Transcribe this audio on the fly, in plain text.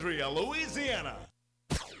Louisiana.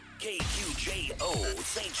 KQJO,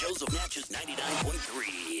 St. Joseph Natchez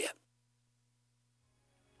 99.3.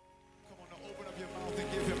 Come on, now open up your mouth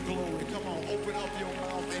and give him glory. Come on, open up your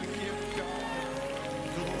mouth and give God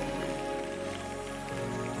glory.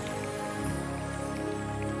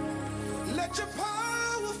 Let your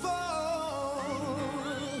power fall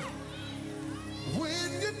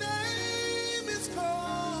when your name is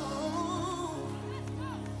called.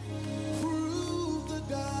 Prove the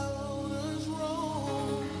doubters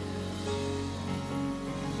wrong.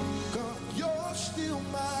 God, you're still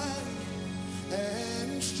mighty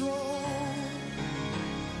and strong.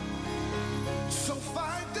 So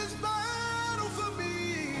fight this battle for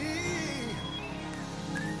me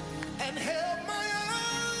and help my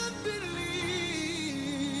unbelief,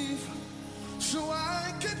 so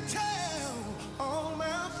I can tell all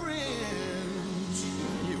my friends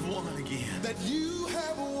you've won again, that you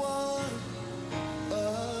have won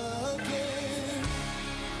again.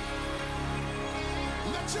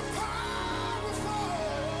 Let your power fall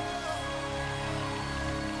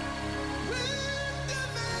when the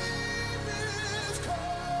name is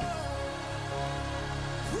called.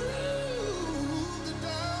 Prove the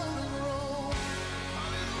down and wrong.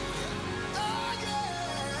 Oh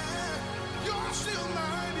yeah, you're still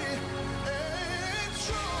mighty and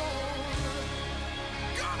strong.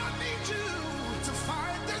 God, I need you to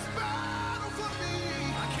fight this battle for me.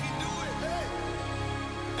 I can't do it. Hey.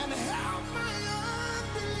 And help my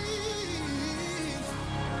unbelief,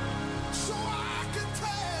 so I can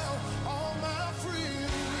tell all my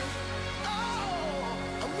friends. Oh,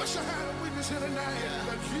 I wish I had a witness here tonight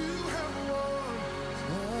that you have won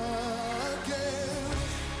again.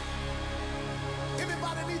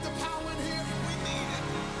 Anybody need the power in here? We need it.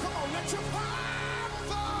 Come on, let your power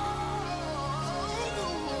fall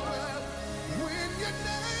when your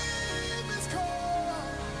name is called.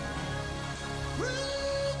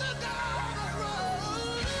 Through the dark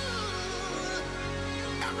road.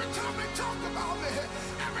 Every time they talked about me,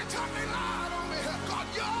 every time they lied on me, God,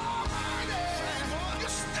 you're mighty. You're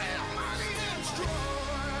still mighty and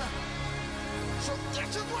strong. So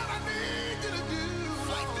this is what I need you to do.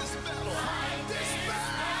 Fight this battle. Fight this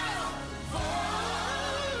battle for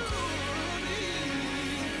me.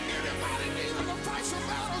 Anybody needing to fight some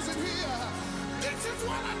battles in here? This is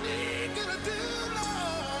what I need you to do,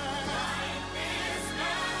 Lord. Fight this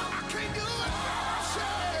battle. I can't do it by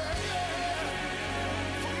myself.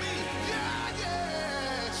 For me, yeah,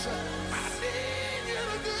 yes. I need you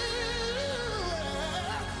to do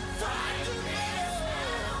it. Fight this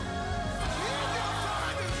battle. You can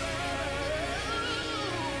fight this battle.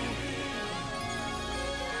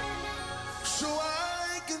 So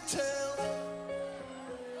I can tell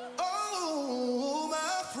all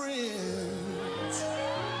my friends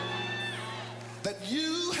that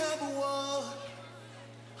you have won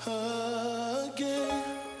again.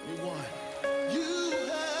 You won. You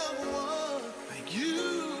have won. Thank you.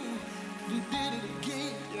 You did it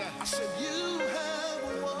again. Yeah. I said you have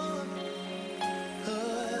won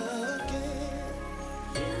again.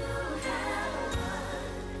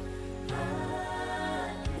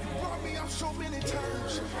 You brought me up so many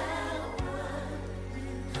times.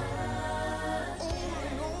 Over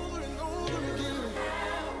and over and over again.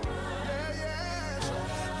 Yeah, yes.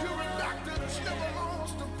 You're a doctor that's never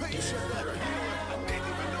lost a patient. I didn't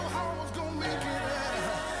even know how I was gonna make it.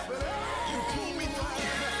 But you pulled me through.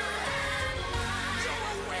 You're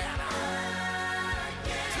a winner.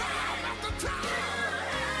 Time after time.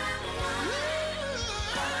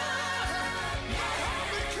 My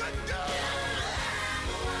homie couldn't do it.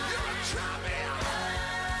 You're a champion.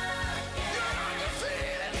 You're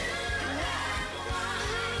undefeated.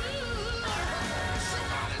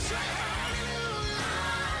 Somebody say hallelujah.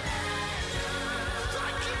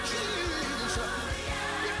 Thank you, Jesus.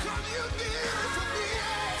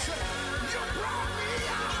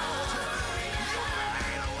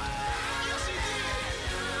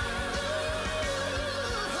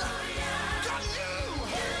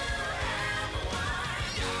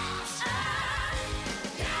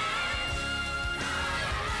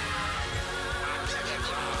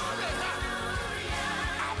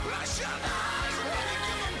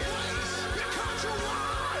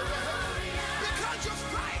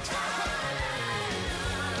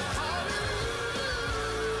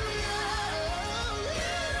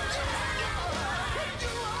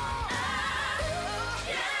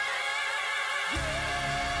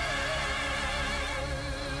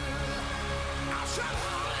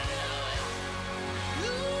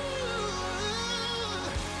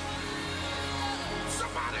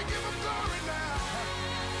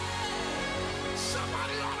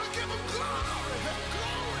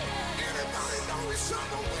 it's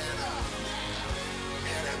I'm a winner?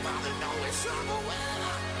 Anybody know it's I'm a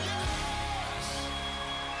winner? Yes.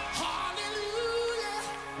 Hallelujah.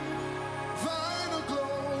 Final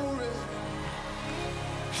glory.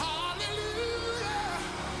 Hallelujah.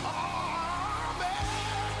 Amen.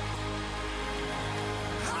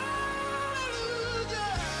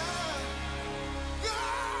 Hallelujah.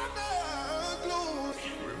 God, glory.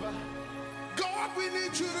 God, we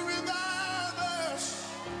need you to revive us.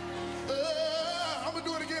 I'm going to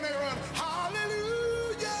do it again, Aaron.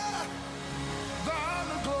 Hallelujah. Thine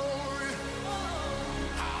the glory.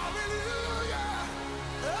 Hallelujah.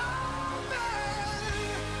 Amen.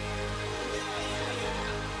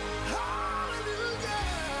 Hallelujah.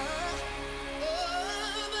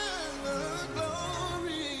 Thine the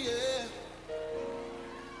glory. Yeah.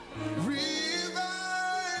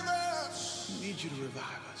 Revive us. We need you to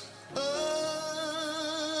revive us.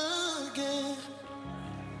 Again.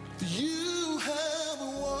 You have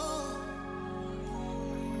won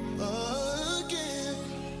again.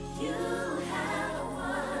 You have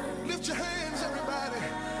won. Lift your hands, everybody,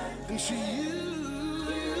 and see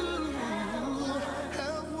you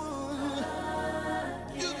have won.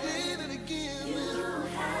 You did it again. You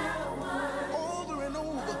have won. Over and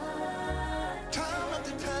over, time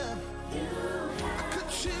after time. I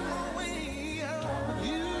couldn't see my way out with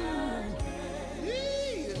you.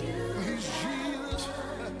 He's Jesus.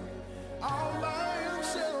 All by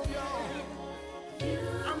himself, y'all.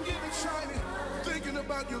 I'm getting excited thinking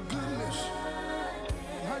about your goodness.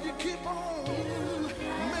 How you keep on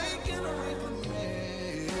making a way for me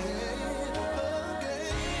again.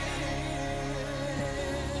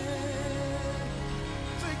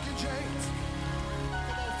 Thank you, James.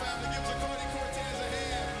 Come on, family, give Zacardi Cortez a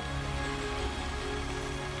hand.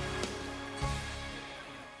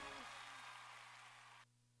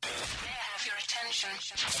 May I have your attention?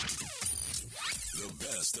 The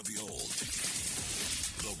best of the old.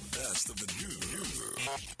 The best of the new.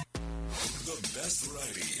 The best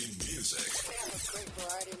variety in music. We have a great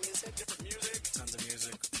variety of music. Different music. Tons of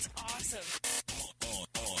music. It's awesome.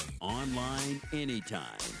 Online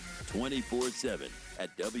anytime, 24/7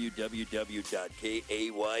 at www.kaytfm.com.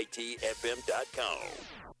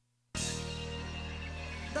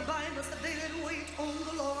 The Bible said they that wait on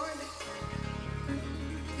the Lord,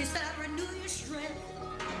 He said, I renew your strength.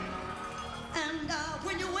 And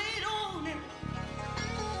when you wait on Him,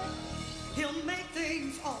 He'll make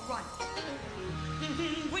things all right.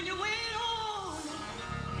 When you wait on Him,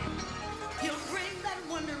 He'll bring that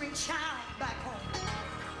wandering child back home.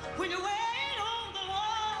 When you wait on the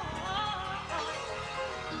Lord,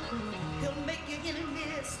 He'll make your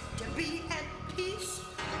enemies to be at peace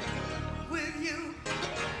with you.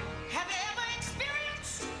 Have you ever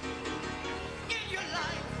experienced in your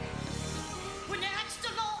life when you asked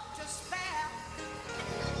the Lord to spare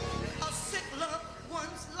a sick loved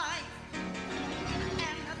one's life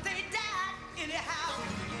and they died anyhow?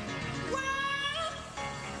 Well,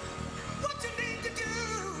 what you need to do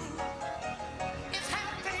is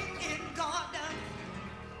have faith in God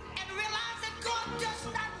and realize that God does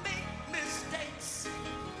not make mistakes.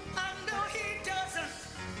 I know He doesn't.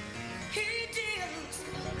 He deals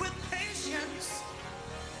with patience.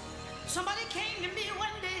 Somebody came to me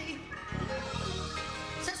one day,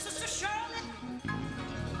 said, Sister Shirley,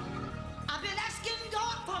 I've been asking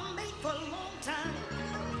God for a mate for a long time.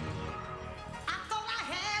 I thought I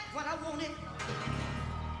had what I wanted.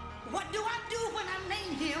 What do I do when I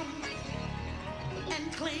name him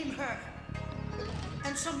and claim her?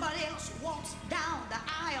 And somebody else walks down the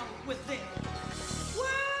aisle with them.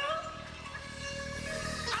 Well,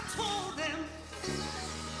 I told them,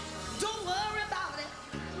 don't worry about it.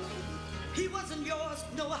 He wasn't yours,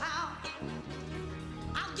 no how.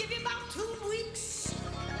 I'll give you about 2 weeks.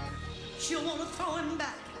 She'll want to throw him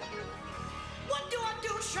back. What do I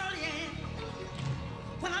do, Shirley Ann,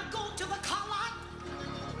 when I go to the car lot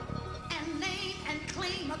and name and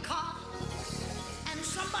claim a car and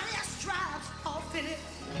somebody else drives off in it?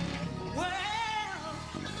 Well,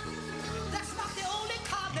 that's not the only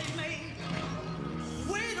car they made.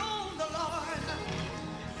 Wait on the Lord.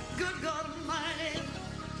 Good God Almighty.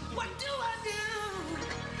 What do I do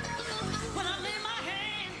when I lay my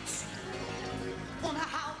hands on a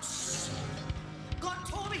house? God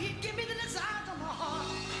told me He'd give me the desires of my heart,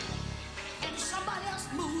 and somebody else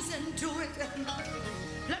moves into it.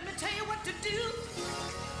 Let me tell you what to do.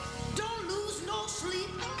 Don't lose no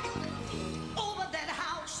sleep over that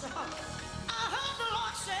house.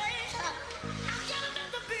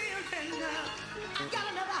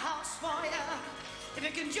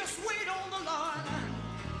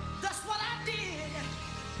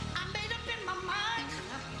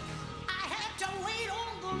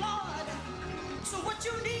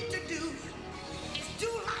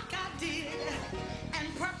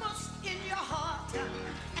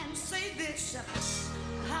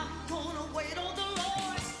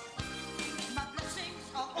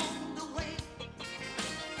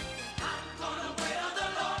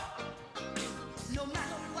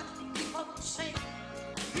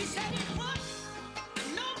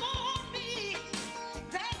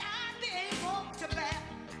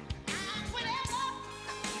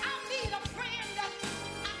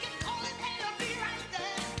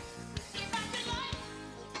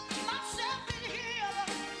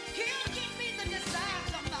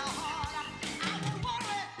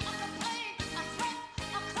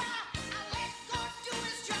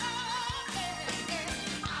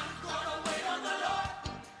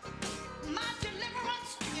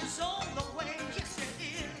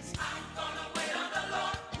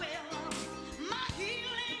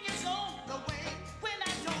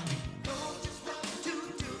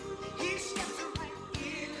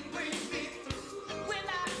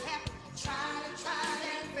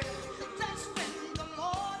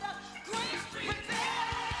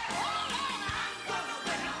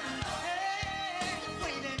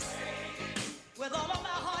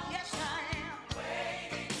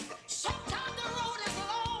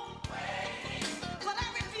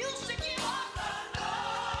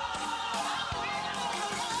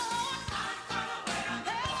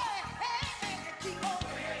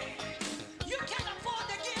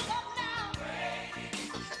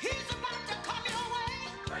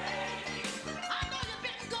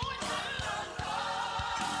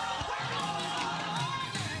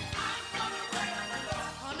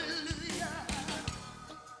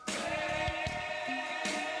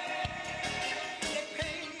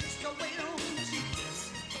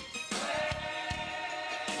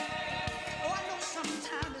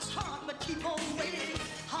 keep on waiting.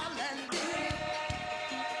 Hallelujah.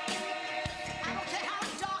 I don't care how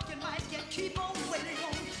dark it might get, keep on waiting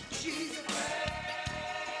on Jesus.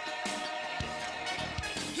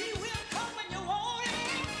 He will come when you want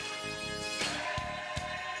him.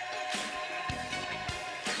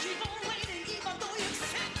 Keep on waiting even though you're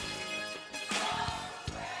sick.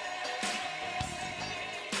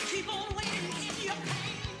 Keep on waiting in your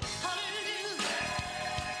pain. Hallelujah.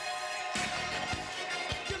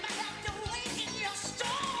 You might have to wait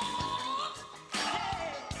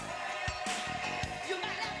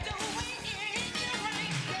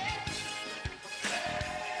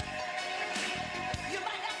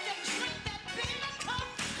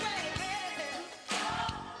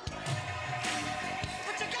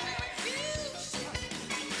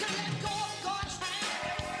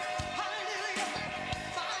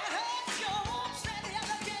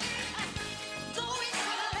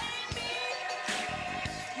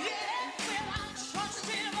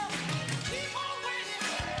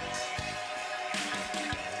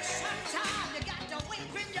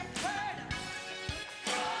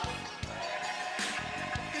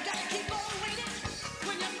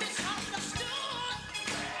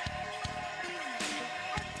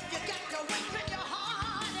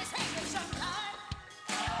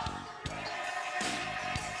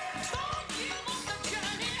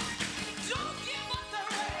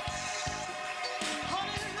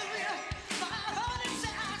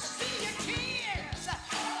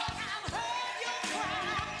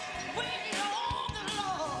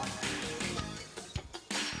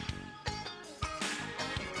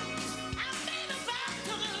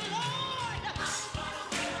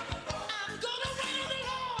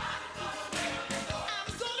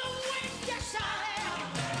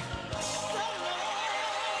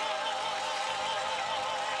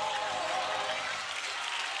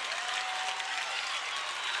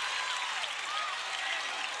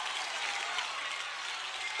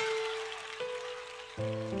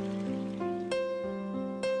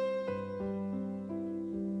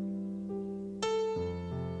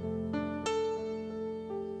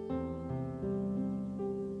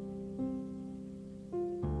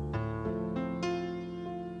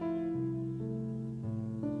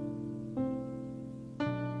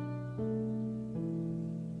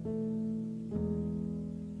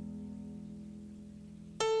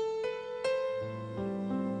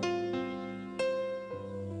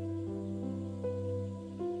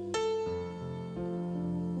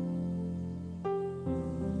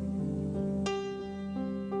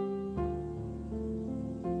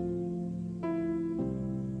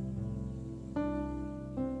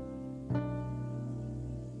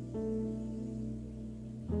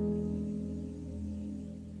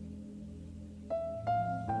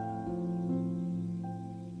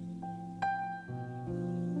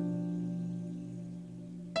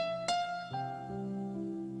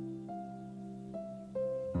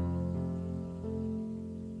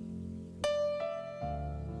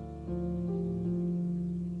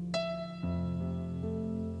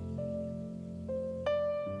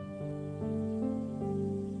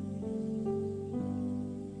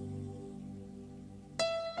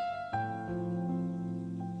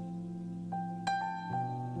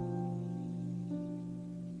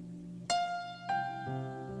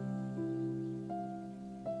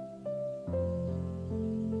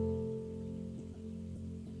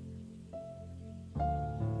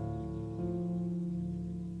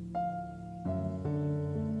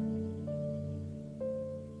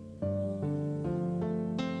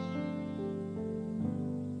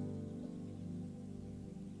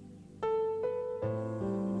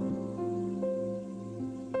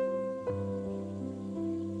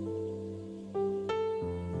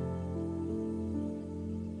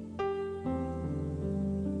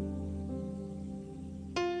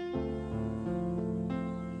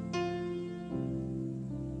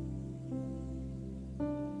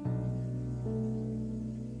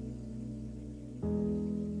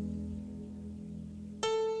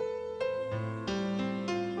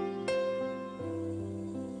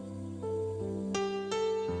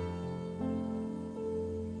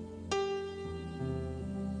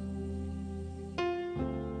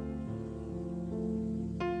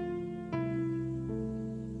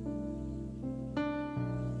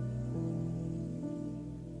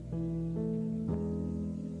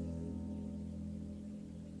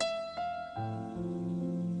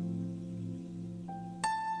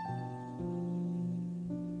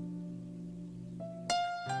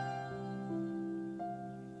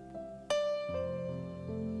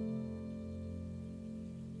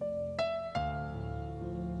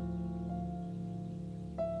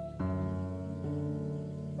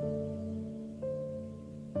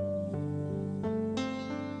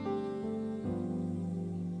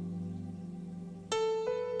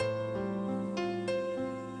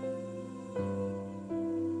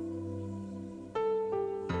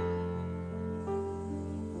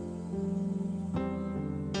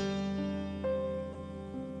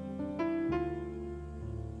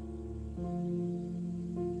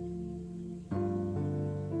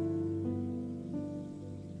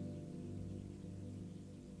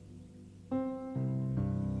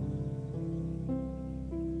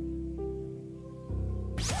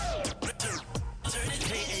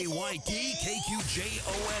KYT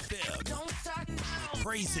KQJOFM. Don't start now.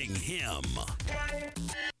 Praising Him.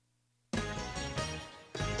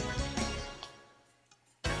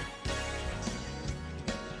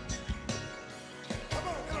 Come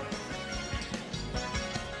on, come on.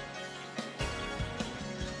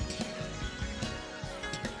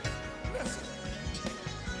 Listen,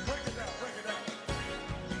 break it down, break it down.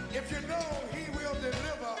 If you know He will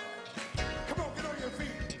deliver, come on, get on your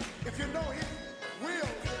feet. If you know He will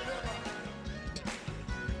deliver,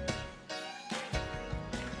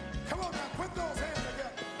 come on now, put those hands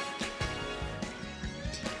together.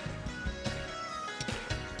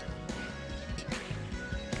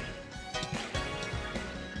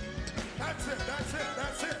 That's it, that's it,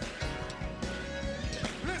 that's it.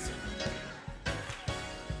 Listen,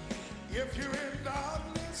 if you're in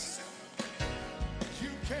darkness, you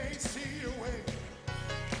can't see your way.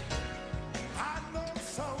 I know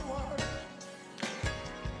someone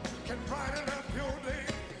can brighten up your day.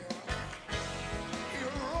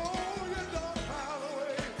 He'll roll your dark cloud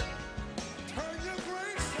away, turn your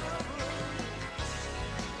gray sky blue.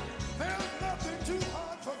 There's nothing too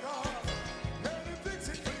hard for God. Let Him fix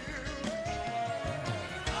it for you.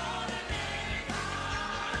 All the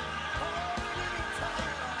day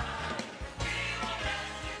time. He won't let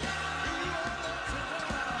you down. He won't let you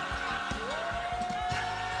down.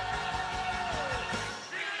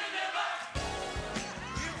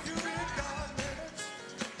 If you're in darkness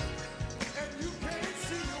and you can't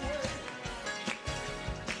see your way,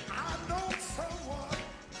 I know someone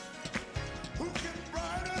who can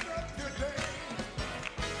brighten up your day.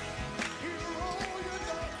 He'll roll your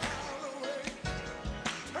dark cloud away,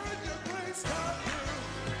 turn your gray sky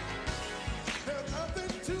blue. There's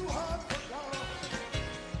nothing too hard for God.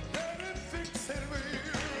 Let Him fix it for you.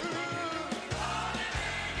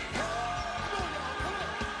 Come on, y'all, come on.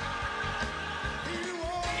 He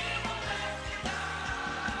won't.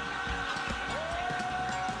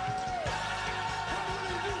 What will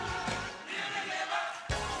He do?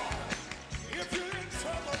 If you're in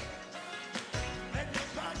trouble and your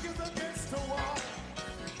back is against the wall,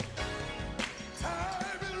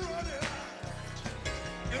 time is running out,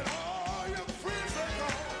 and all your friends are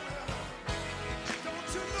gone.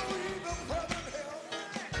 Don't you know He's the present help?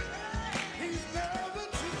 He's never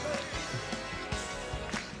too late.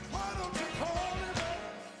 Why don't you call Him up?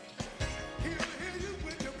 He'll hear you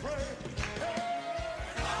when you pray.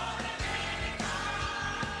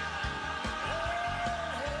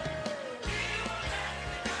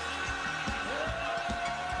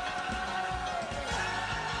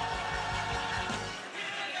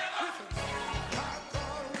 My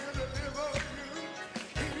God will deliver you.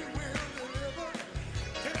 He will deliver.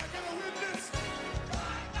 Can I get a witness?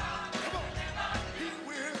 Come on. He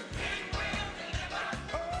will.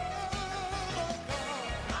 Oh, my God.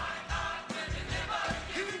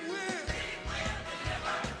 He will.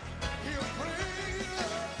 He'll bring you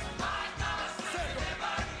up. Say it.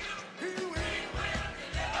 He will.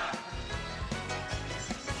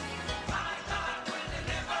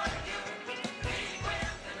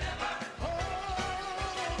 Oh,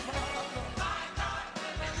 my God.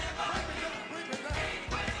 Bring me down.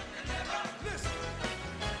 Listen.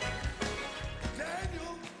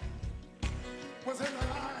 Daniel was in the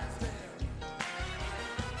lion's den.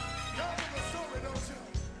 Y'all know the story, don't you?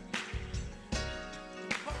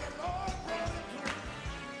 But the Lord brought him through.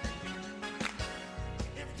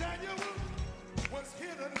 If Daniel was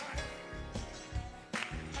here tonight,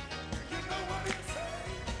 you know what he'd say?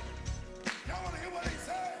 Y'all want to hear what he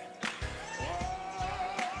said? Oh,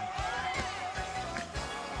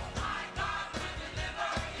 my God will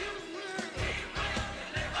deliver. He will. He will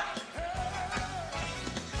deliver.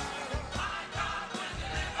 My God will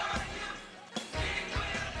deliver you. He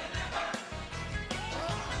will deliver.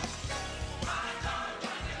 My God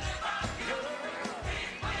will deliver you. He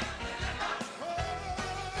will deliver.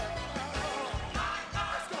 My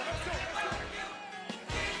God will deliver you.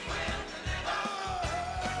 He will deliver.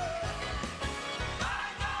 My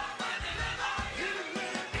God will deliver you. He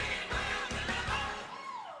will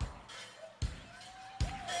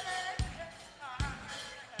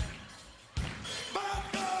My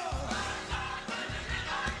God.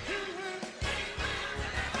 He will.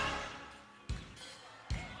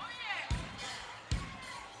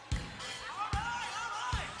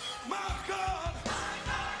 My God.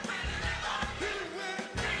 He will.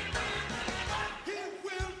 He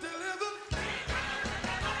will deliver.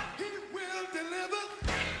 He will deliver.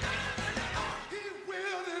 He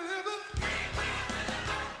will deliver.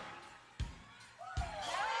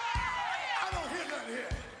 I don't hear nothing here.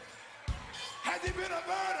 Has He been a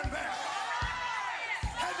burden bearer?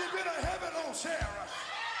 Has He been a heaven on Sarah?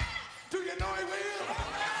 Do you know he will?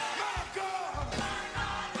 My God.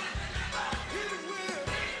 He will.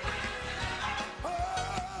 Oh,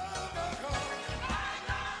 my God.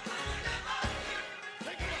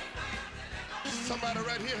 Take it up. Somebody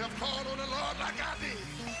right here have called on the Lord like I did.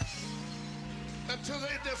 Until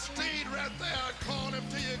they just stayed right there and called him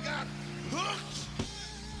till you got hooked.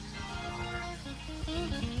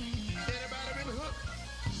 Anybody been hooked?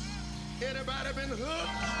 Anybody been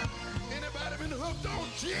hooked? Anybody been hooked on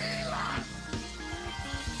Jesus?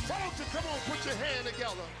 Folks, come on, put your hand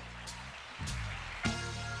together.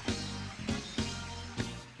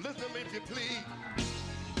 Listen to me if you please.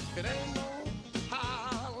 It ain't no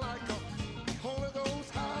high like a Holy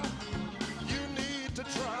Ghost high. You need to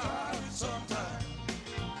try sometime.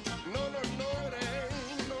 No, no, no, it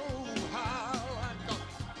ain't no high like a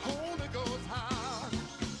Holy Ghost high.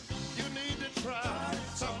 You need to try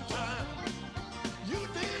sometime. You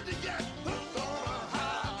need to get hooked on a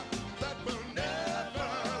high that will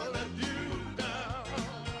never let you down.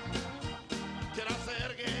 Can I say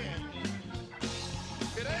it again?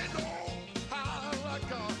 It ain't no high like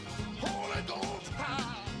a Holy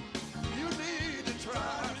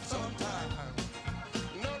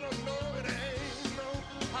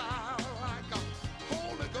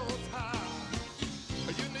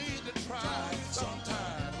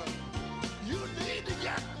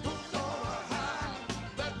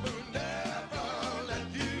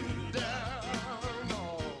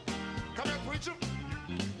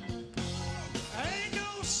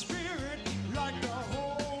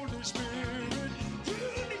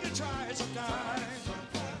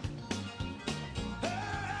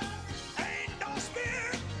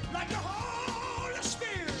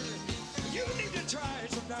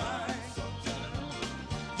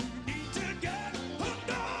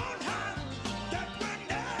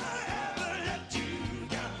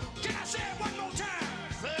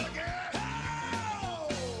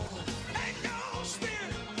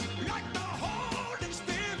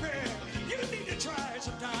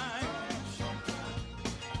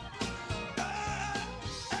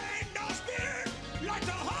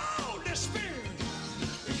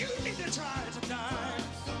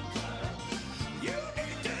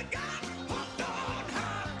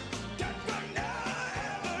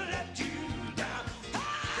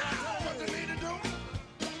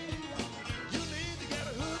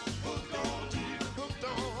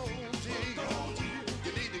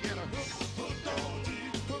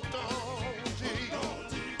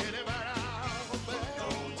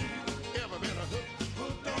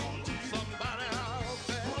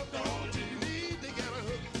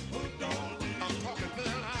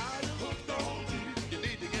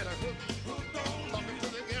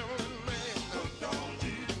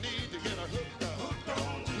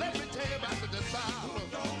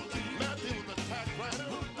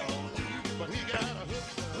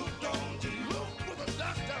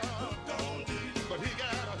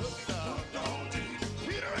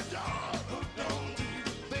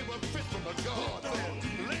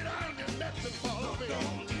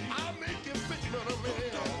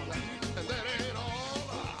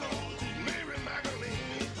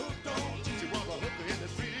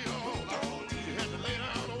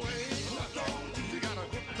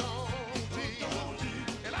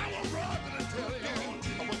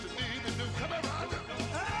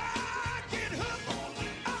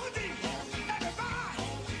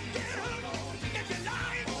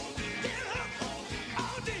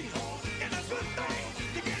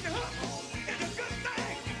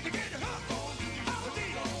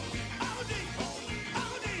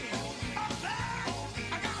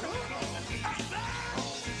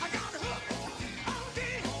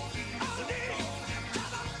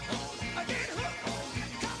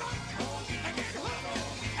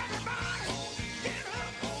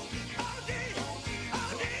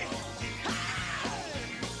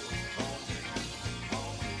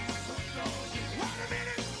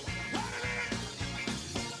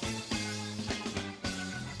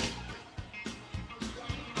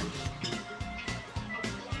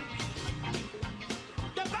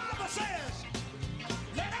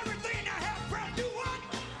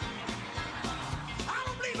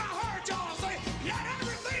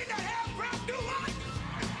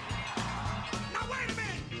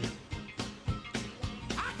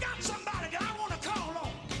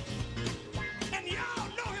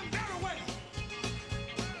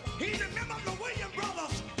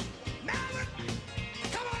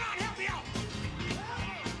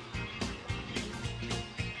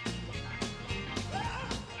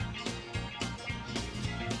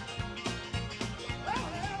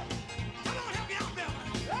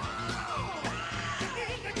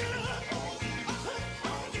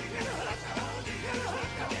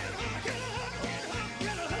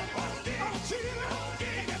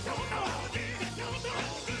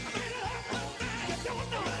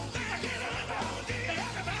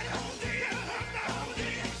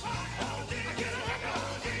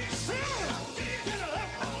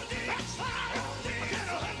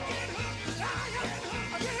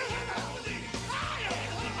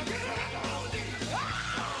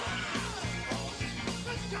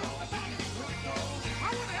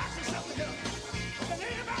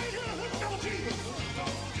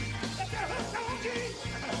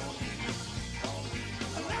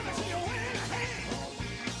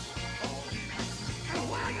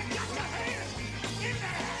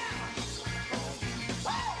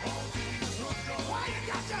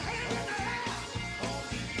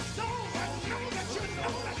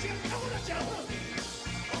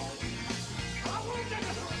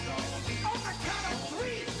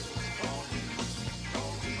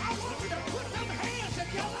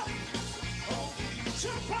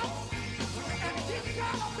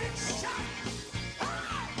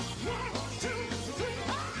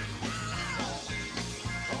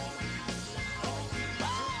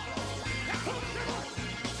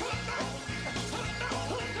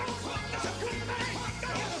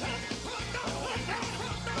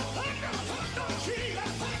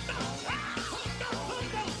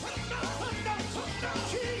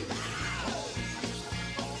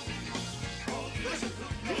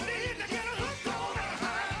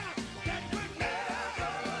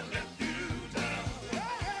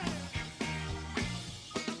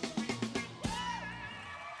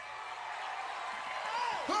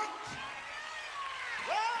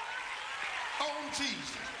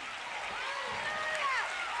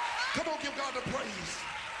Come on, give God the praise.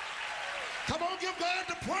 Come on, give God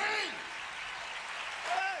the praise.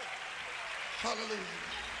 Hallelujah.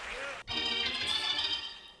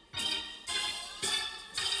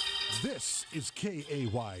 This is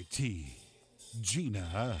KAYT,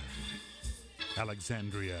 Gina,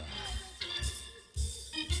 Alexandria.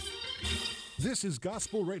 This is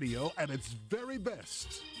gospel radio at its very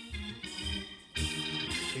best.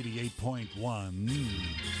 88.1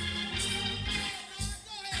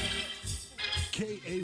 KAYT.